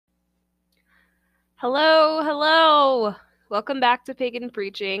Hello, hello. Welcome back to Pagan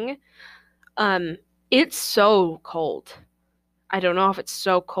Preaching. Um, it's so cold. I don't know if it's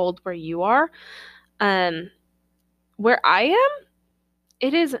so cold where you are. Um, where I am,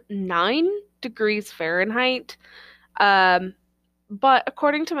 it is 9 degrees Fahrenheit. Um, but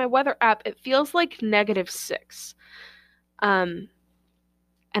according to my weather app, it feels like -6. Um,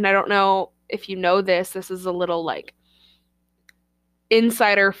 and I don't know if you know this. This is a little like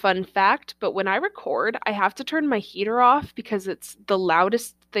insider fun fact, but when I record, I have to turn my heater off because it's the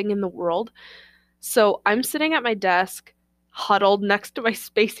loudest thing in the world. So I'm sitting at my desk, huddled next to my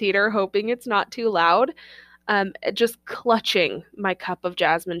space heater, hoping it's not too loud, just clutching my cup of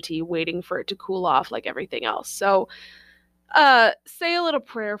jasmine tea, waiting for it to cool off like everything else. So, say a little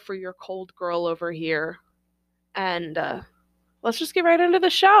prayer for your cold girl over here, and let's just get right into the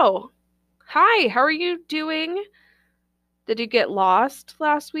show. Hi, how are you doing? Did you get lost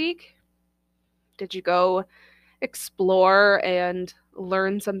last week? Did you go explore and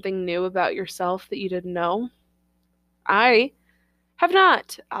learn something new about yourself that you didn't know? I have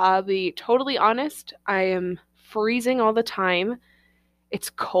not. I'll be totally honest. I am freezing all the time.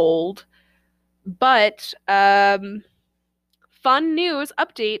 It's cold. But fun news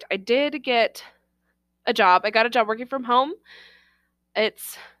update. I did get a job. I got a job working from home.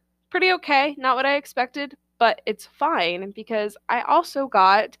 It's pretty okay. Not what I expected, but it's fine because I also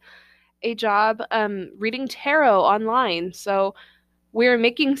got a job reading tarot online. So we're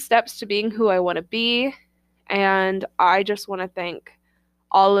making steps to being who I want to be. And I just want to thank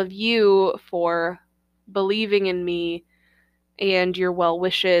all of you for believing in me and your well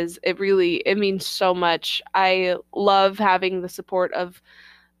wishes. It means so much. I love having the support of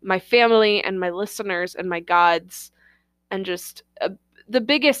my family and my listeners and my gods, and just the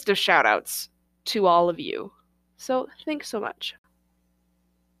biggest of shout outs to all of you. So thanks so much.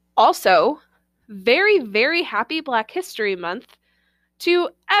 Also, very, very happy Black History Month to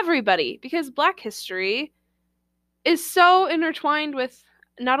everybody because Black history is so intertwined with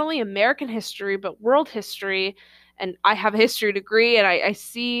not only American history, but world history. And I have a history degree, and I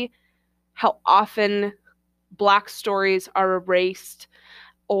see how often Black stories are erased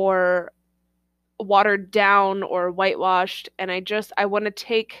or watered down or whitewashed. And I want to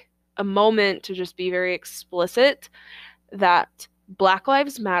take a moment to just be very explicit that Black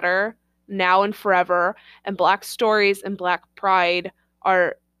Lives Matter now and forever, and Black stories and Black pride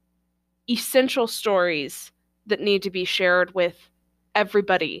are essential stories that need to be shared with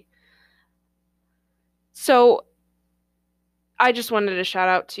everybody. So I just wanted to shout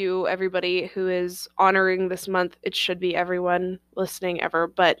out to everybody who is honoring this month. It should be everyone listening ever,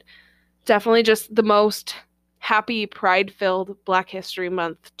 but definitely just the most happy, pride-filled Black History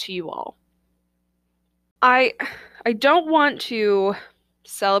Month to you all. I I don't want to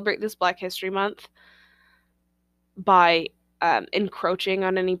celebrate this Black History Month by encroaching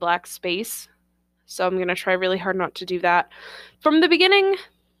on any Black space. So I'm going to try really hard not to do that. From the beginning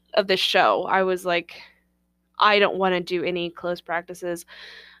of this show, I was like, I don't want to do any close practices.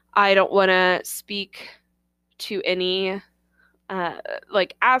 I don't want to speak to any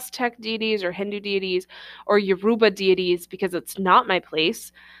like Aztec deities or Hindu deities or Yoruba deities because it's not my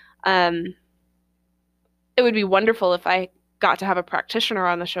place. Um, it would be wonderful if I got to have a practitioner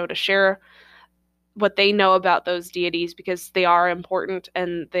on the show to share what they know about those deities because they are important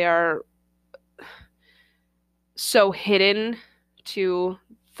and they are so hidden to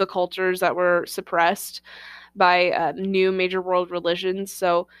the cultures that were suppressed by new major world religions.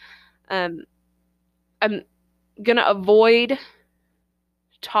 So um, I'm going to avoid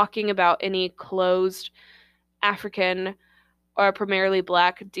talking about any closed African or primarily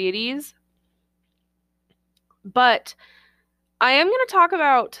Black deities. But I am going to talk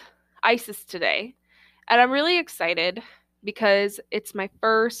about Isis today. And I'm really excited because it's my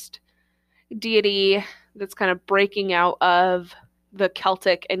first deity that's kind of breaking out of the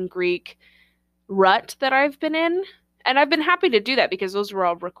Celtic and Greek rut that I've been in. And I've been happy to do that because those were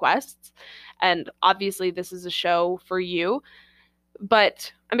all requests. And obviously, this is a show for you.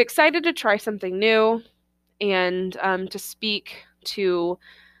 But I'm excited to try something new and to speak to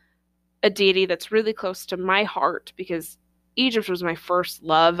a deity that's really close to my heart because Egypt was my first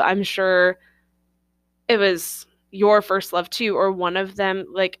love. I'm sure it was your first love too, or one of them.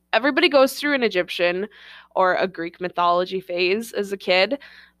 Like everybody goes through an Egyptian or a Greek mythology phase as a kid.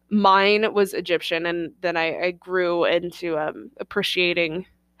 Mine was Egyptian, and then I grew into appreciating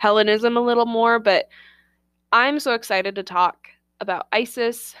Hellenism a little more. But I'm so excited to talk about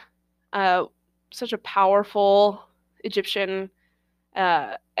Isis, uh, such a powerful Egyptian,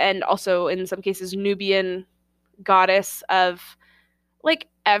 and also in some cases Nubian goddess of like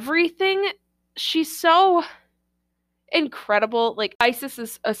everything. she's so incredible. Like, Isis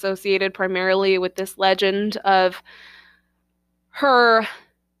is associated primarily with this legend of her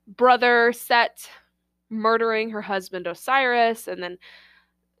brother Set murdering her husband Osiris, and then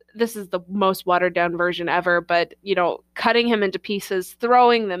this is the most watered down version ever, but cutting him into pieces,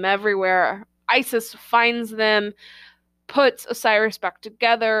 throwing them everywhere. Isis finds them, puts Osiris back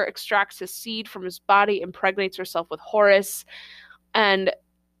together, extracts his seed from his body, impregnates herself with Horus, and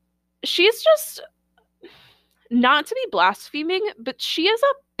she's just, not to be blaspheming, but she is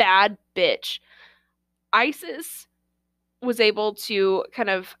a bad bitch. Isis was able to kind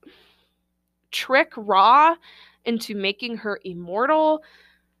of trick Ra into making her immortal.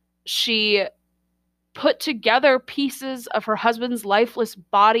 She put together pieces of her husband's lifeless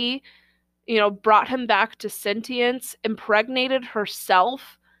body, brought him back to sentience, impregnated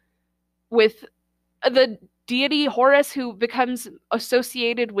herself with the deity Horus, who becomes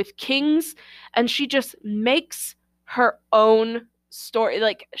associated with kings, and she just makes her own story.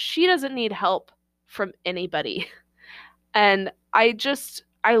 Like, she doesn't need help from anybody. And I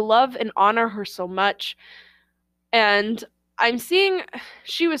love and honor her so much. And I'm seeing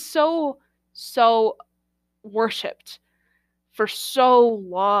she was so worshipped for so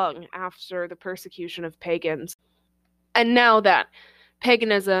long after the persecution of pagans. And now that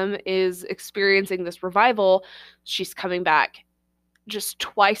paganism is experiencing this revival, she's coming back just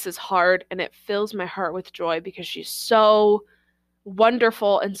twice as hard, and it fills my heart with joy because she's so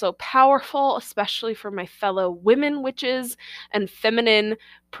wonderful and so powerful, especially for my fellow women witches and feminine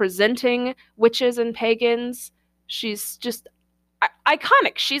presenting witches and pagans. She's just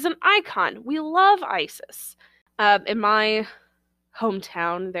iconic. She's an icon. We love Isis. In my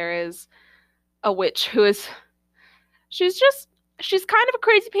hometown, there is a witch who is, she's kind of a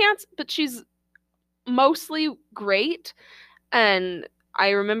crazy pants, but she's mostly great. And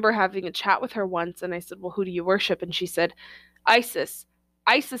I remember having a chat with her once, and I said, well, who do you worship? And she said, Isis.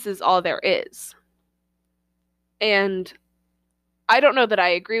 Isis is all there is. And I don't know that I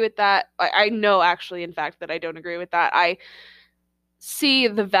agree with that. I know, actually, in fact, that I don't agree with that. I see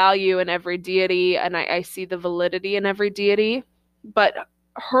the value in every deity, and I see the validity in every deity. But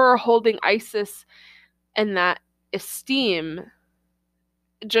her holding Isis in that esteem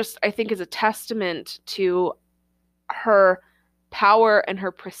just, I think, is a testament to her power and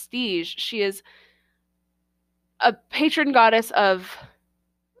her prestige. She is a patron goddess of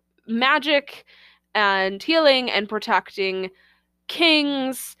magic and healing and protecting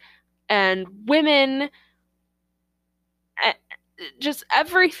kings and women, just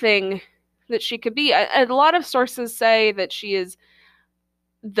everything that she could be. A lot of sources say that she is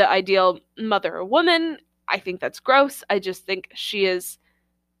the ideal mother or woman. I think that's gross. I just think she is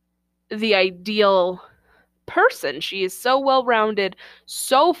the ideal person. She is so well-rounded,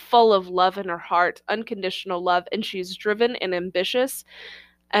 so full of love in her heart, unconditional love, and she's driven and ambitious.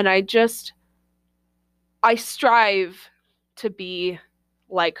 And I strive to be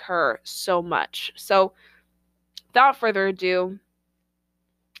like her so much. So without further ado,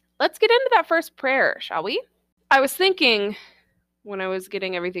 let's get into that first prayer, shall we? I was thinking, when I was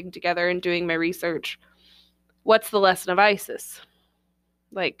getting everything together and doing my research, what's the lesson of Isis?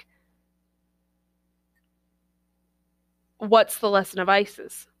 Like, what's the lesson of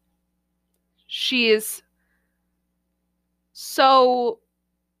Isis? She is so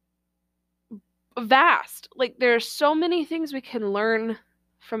vast. Like, there's so many things we can learn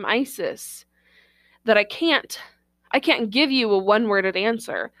from Isis that I can't give you a one-worded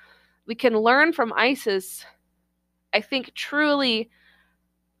answer. We can learn from Isis, I think, truly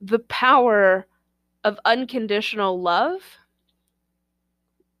the power of unconditional love,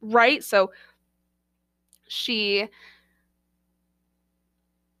 right? So she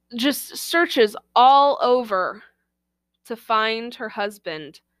just searches all over to find her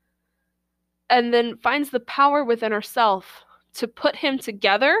husband, and then finds the power within herself to put him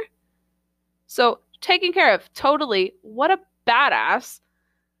together. So, taken care of, totally. What a badass.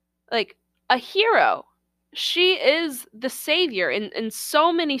 Like, a hero. She is the savior in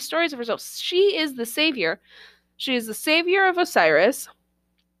so many stories of herself. She is the savior. She is the savior of Osiris.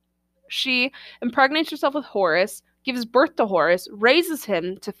 She impregnates herself with Horus, gives birth to Horus, raises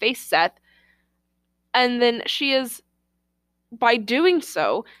him to face Seth, and then she is, by doing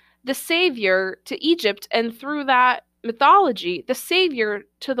so, the savior to Egypt, and through that mythology, the savior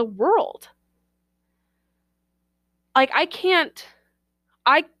to the world. Like, I can't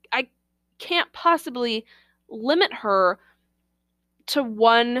possibly limit her to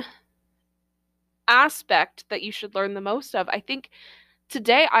one aspect that you should learn the most of. I think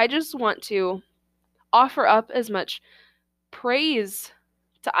today I just want to offer up as much praise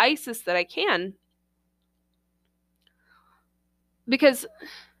to Isis that I can, because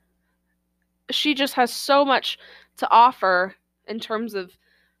she just has so much to offer in terms of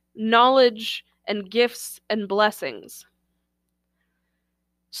knowledge and gifts and blessings.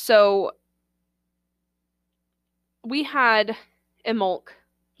 So we had Imbolc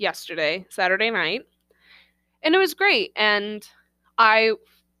yesterday, Saturday night, and it was great. And I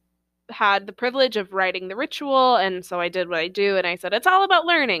had the privilege of writing the ritual, and so I did what I do, and I said, it's all about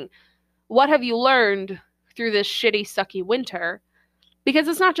learning. What have you learned through this shitty, sucky winter? Because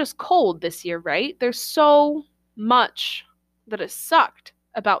it's not just cold this year, right? There's so much that has sucked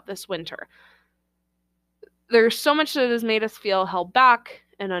about this winter. There's so much that has made us feel held back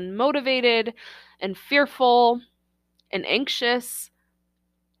and unmotivated and fearful and anxious.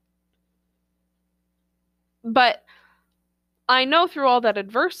 But I know through all that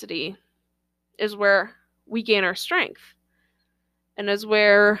adversity is where we gain our strength and is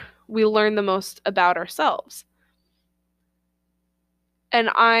where we learn the most about ourselves. And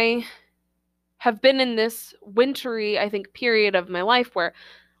I have been in this wintry, I think, period of my life where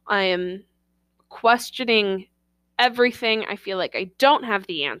I am questioning everything. I feel like I don't have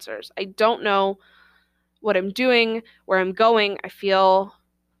the answers. I don't know what I'm doing, where I'm going. I feel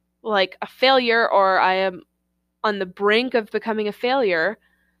like a failure, or I am on the brink of becoming a failure.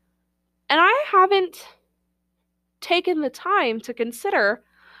 And I haven't taken the time to consider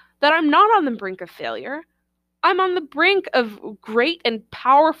that I'm not on the brink of failure. I'm on the brink of great and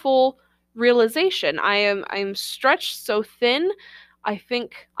powerful realization. I'm stretched so thin. I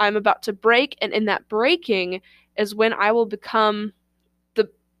think I'm about to break, and in that breaking is when I will become the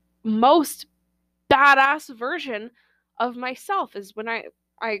most badass version of myself, is when I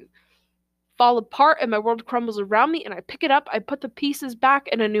fall apart and my world crumbles around me and I pick it up, I put the pieces back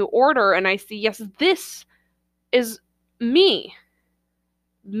in a new order, and I see, yes, this is me.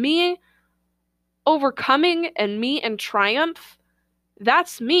 Me overcoming and me in triumph.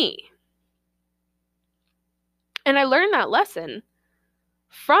 That's me. And I learned that lesson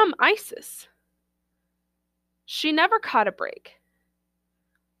from Isis. She never caught a break.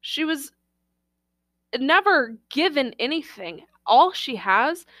 She was never given anything. All she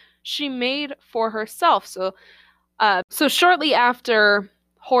has, she made for herself. So shortly after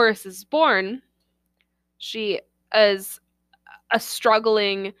Horus is born, she is a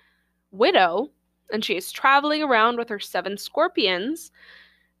struggling widow, and she is traveling around with her 7 scorpions.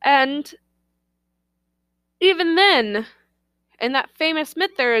 And even then, in that famous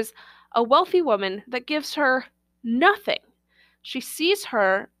myth, there is a wealthy woman that gives her nothing. She sees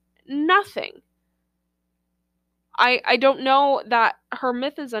her nothing. I don't know that her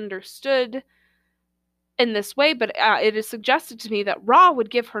myth is understood in this way, but it is suggested to me that Ra would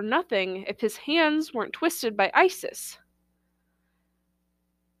give her nothing if his hands weren't twisted by Isis.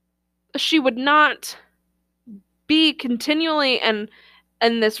 She would not be continually in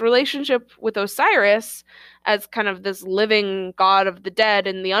this relationship with Osiris as kind of this living god of the dead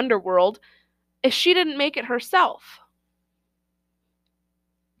in the underworld if she didn't make it herself.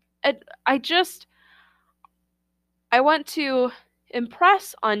 I want to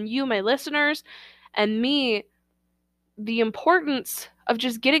impress on you, my listeners, and me, the importance of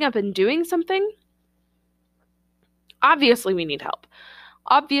just getting up and doing something. Obviously, we need help.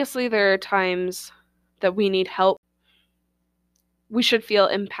 Obviously, there are times that we need help. We should feel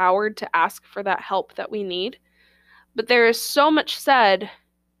empowered to ask for that help that we need. But there is so much said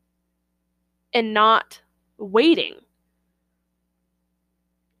in not waiting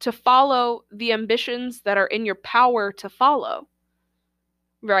to follow the ambitions that are in your power to follow,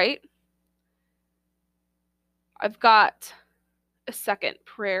 right? I've got a second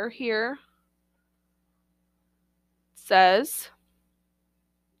prayer here. It says,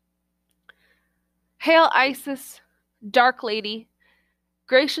 "Hail Isis, dark lady,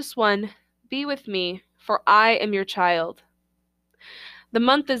 gracious one, be with me, for I am your child. The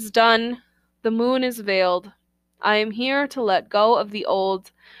month is done, the moon is veiled. I am here to let go of the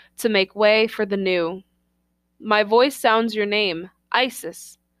old, to make way for the new. My voice sounds your name,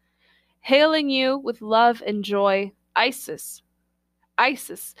 Isis, hailing you with love and joy, Isis.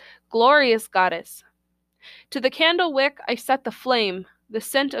 Isis, glorious goddess. To the candle wick I set the flame, the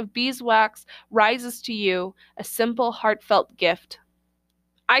scent of beeswax rises to you, a simple, heartfelt gift.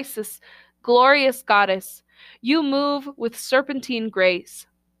 Isis, glorious goddess, you move with serpentine grace.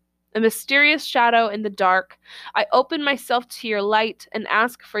 A mysterious shadow in the dark, I open myself to your light and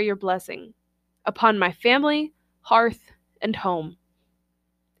ask for your blessing upon my family, hearth, and home.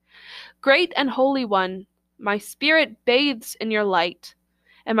 Great and Holy One, my spirit bathes in your light,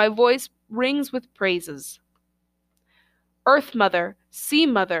 and my voice rings with praises. Earth Mother, Sea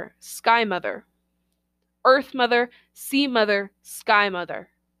Mother, Sky Mother. Earth Mother, Sea Mother, Sky Mother.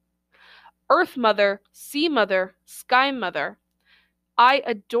 Earth Mother, Sea Mother, Sky Mother. I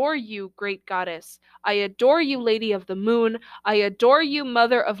adore you, great goddess. I adore you, Lady of the Moon. I adore you,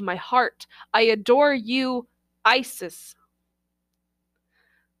 Mother of my heart. I adore you, Isis.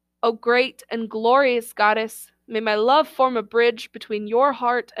 O great and glorious goddess, may my love form a bridge between your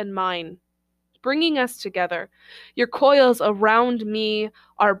heart and mine, bringing us together, your coils around me,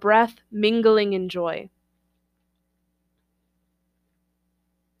 our breath mingling in joy.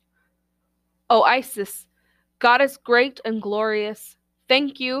 O Isis, goddess great and glorious,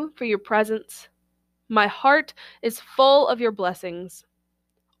 thank you for your presence. My heart is full of your blessings.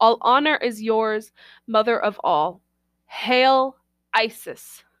 All honor is yours, mother of all. Hail,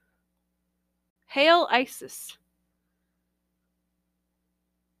 Isis. Hail, Isis.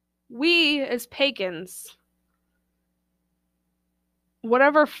 We, as pagans,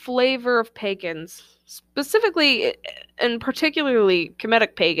 whatever flavor of pagans, specifically and particularly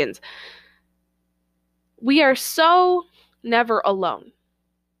Kemetic pagans, we are so never alone.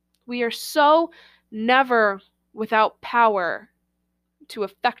 We are so never without power to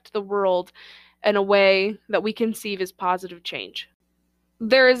affect the world in a way that we conceive as positive change.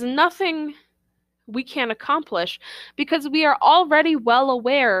 There is nothing we can't accomplish because we are already well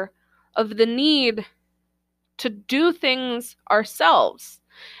aware of the need to do things ourselves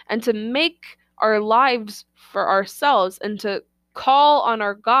and to make our lives for ourselves and to call on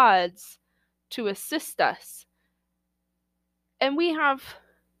our gods to assist us. And we have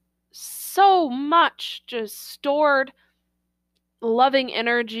so much just stored loving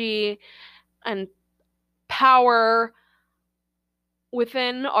energy and power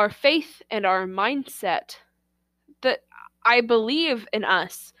within our faith and our mindset that I believe in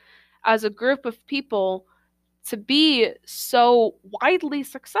us as a group of people to be so widely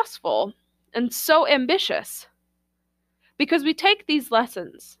successful and so ambitious. Because we take these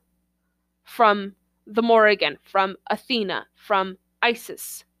lessons from the Morrigan, from Athena, from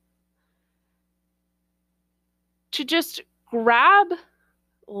Isis, to just grab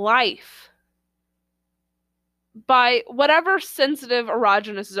life by whatever sensitive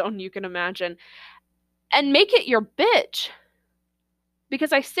erogenous zone you can imagine and make it your bitch.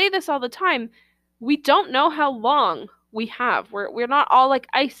 Because I say this all the time, we don't know how long we have. We're not all like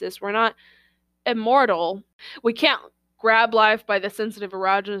Isis. We're not immortal. We can't grab life by the sensitive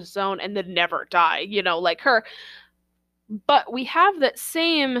erogenous zone and then never die, like her. But we have that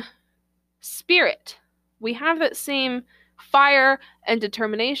same spirit. We have that same fire and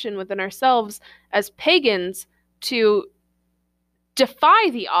determination within ourselves as pagans to defy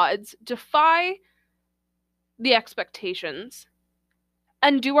the odds, defy the expectations,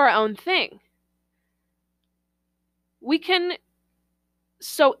 and do our own thing. We can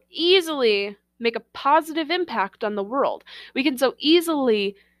so easily make a positive impact on the world. We can so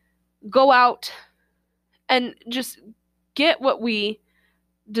easily go out and just get what we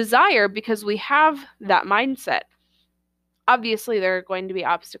desire because we have that mindset. Obviously, there are going to be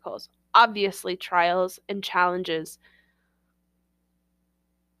obstacles. Obviously, trials and challenges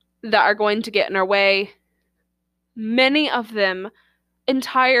that are going to get in our way. Many of them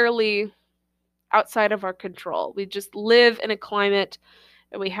entirely outside of our control. We just live in a climate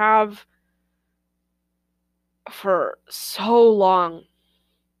that we have for so long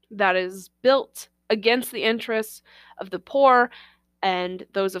that is built against the interests of the poor and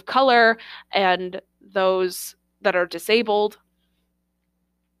those of color and those that are disabled.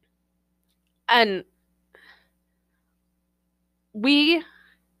 And we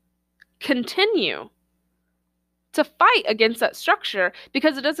continue to fight against that structure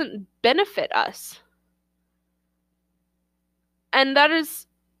because it doesn't benefit us. And that is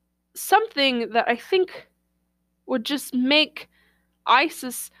something that I think would just make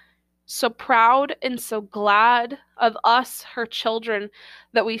Isis so proud and so glad of us, her children,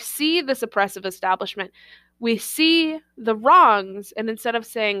 that we see this oppressive establishment. We see the wrongs, and instead of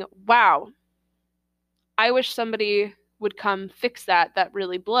saying, wow, I wish somebody would come fix that, that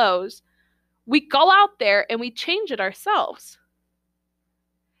really blows, we go out there and we change it ourselves.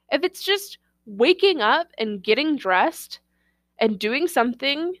 If it's just waking up and getting dressed and doing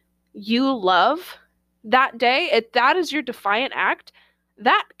something you love that day, if that is your defiant act,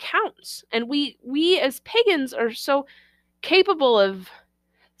 that counts. And we as pagans are so capable of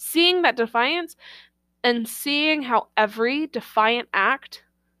seeing that defiance and seeing how every defiant act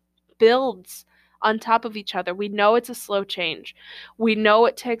builds on top of each other. We know it's a slow change. We know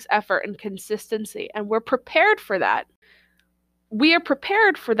it takes effort and consistency, and we're prepared for that. We are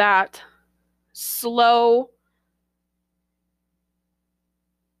prepared for that slow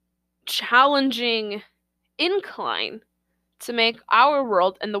challenging incline to make our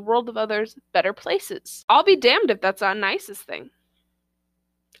world and the world of others better places. I'll be damned if that's not an ISIS thing.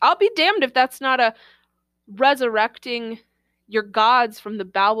 I'll be damned if that's not a resurrecting your gods from the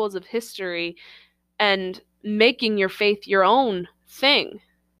bowels of history and making your faith your own thing.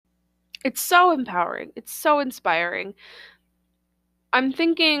 It's so empowering. It's so inspiring. I'm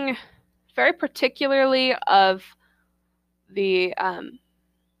thinking very particularly of the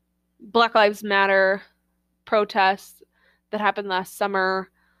Black Lives Matter protests that happened last summer,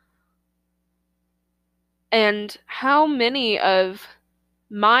 and how many of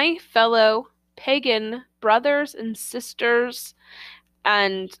my fellow pagan brothers and sisters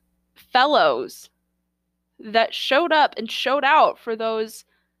and fellows that showed up and showed out for those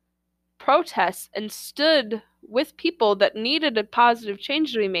protests and stood with people that needed a positive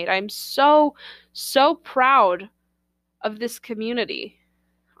change to be made. I'm so, so proud of this community.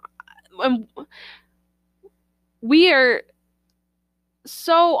 And we are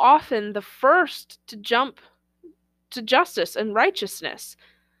so often the first to jump to justice and righteousness.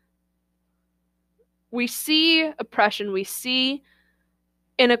 We see oppression, we see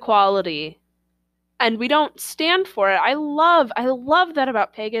inequality, and we don't stand for it. I love that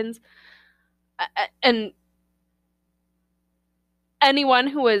about pagans. And anyone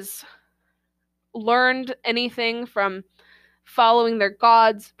who has learned anything from following their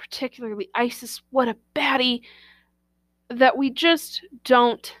gods, particularly ISIS, what a baddie, that we just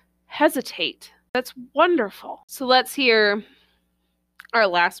don't hesitate. That's wonderful. So let's hear our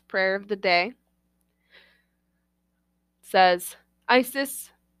last prayer of the day. It says, Isis,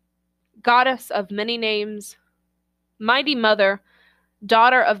 goddess of many names, mighty mother,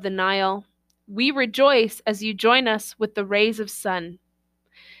 daughter of the Nile, we rejoice as you join us with the rays of sun.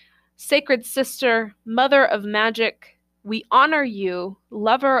 Sacred sister, mother of magic, we honor you,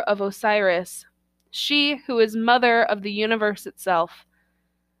 lover of Osiris, she who is mother of the universe itself.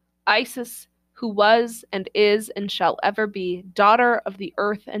 Isis, who was and is and shall ever be, daughter of the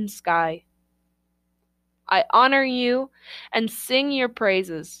earth and sky. I honor you and sing your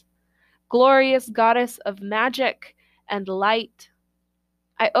praises, glorious goddess of magic and light.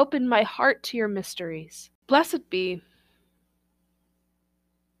 I open my heart to your mysteries. Blessed be.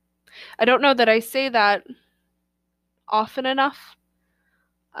 I don't know that I say that often enough,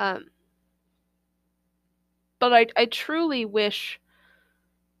 but I truly wish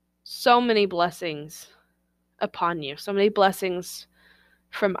so many blessings upon you, so many blessings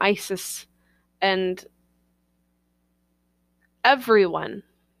from Isis and everyone,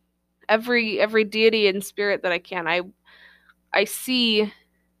 every deity and spirit that I can. I see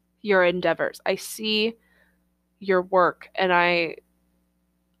your endeavors. I see your work, and I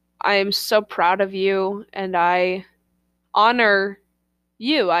am so proud of you, and I honor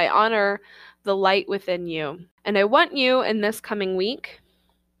you. I honor the light within you. And I want you in this coming week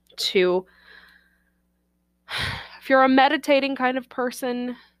to, if you're a meditating kind of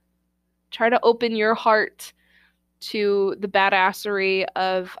person, try to open your heart to the badassery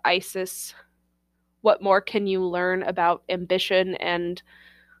of ISIS. What more can you learn about ambition and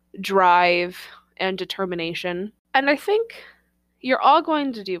drive and determination? And I think you're all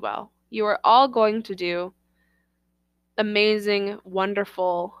going to do well. You are all going to do amazing,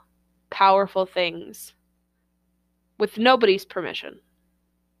 wonderful, powerful things with nobody's permission.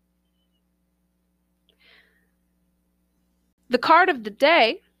 The card of the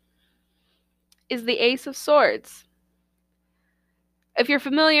day is the Ace of Swords. If you're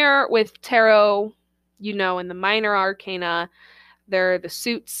familiar with tarot, you know in the minor arcana, there are the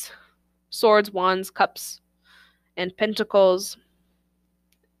suits, swords, wands, cups, and pentacles.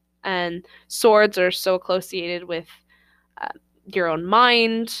 And swords are so associated with your own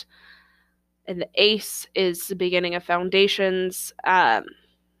mind. And the ace is the beginning of foundations.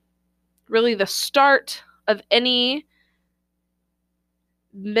 Really the start of any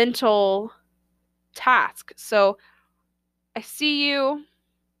mental task. So I see you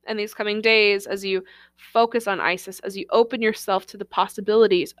in these coming days as you focus on Isis, as you open yourself to the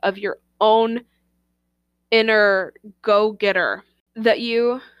possibilities of your own inner go-getter, that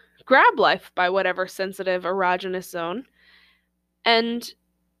you grab life by whatever sensitive erogenous zone and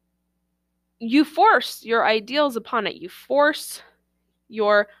you force your ideals upon it. You force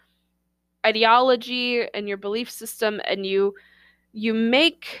your ideology and your belief system, and you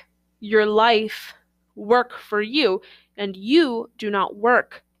make your life work for you, and you do not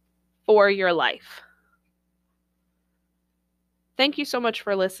work for your life. Thank you so much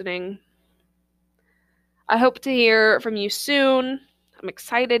for listening. I hope to hear from you soon. I'm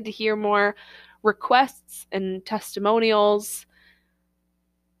excited to hear more requests and testimonials.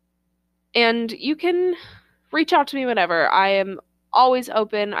 And you can reach out to me whenever. I am always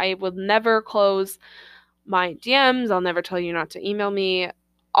open. I will never close my DMs. I'll never tell you not to email me.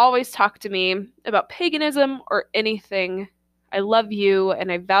 Always talk to me about paganism or anything. I love you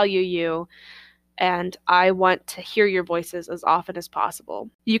and I value you, and I want to hear your voices as often as possible.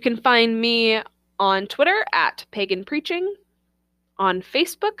 You can find me on Twitter at Pagan Preaching, on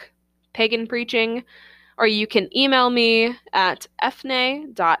Facebook, Pagan Preaching, or you can email me at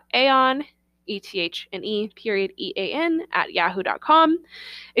ethne.eon, ETHNE, at yahoo.com.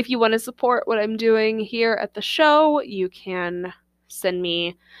 If you want to support what I'm doing here at the show, you can send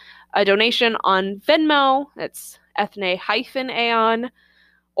me a donation on Venmo. It's ethne-aeon.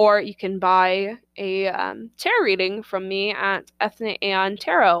 Or you can buy a tarot reading from me at Ethne Aeon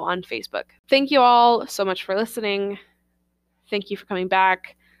Tarot on Facebook. Thank you all so much for listening. Thank you for coming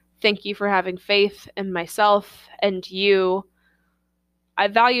back. Thank you for having faith in myself and you. I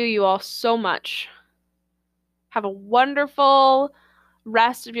value you all so much. Have a wonderful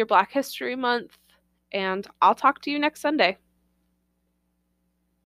rest of your Black History Month, and I'll talk to you next Sunday.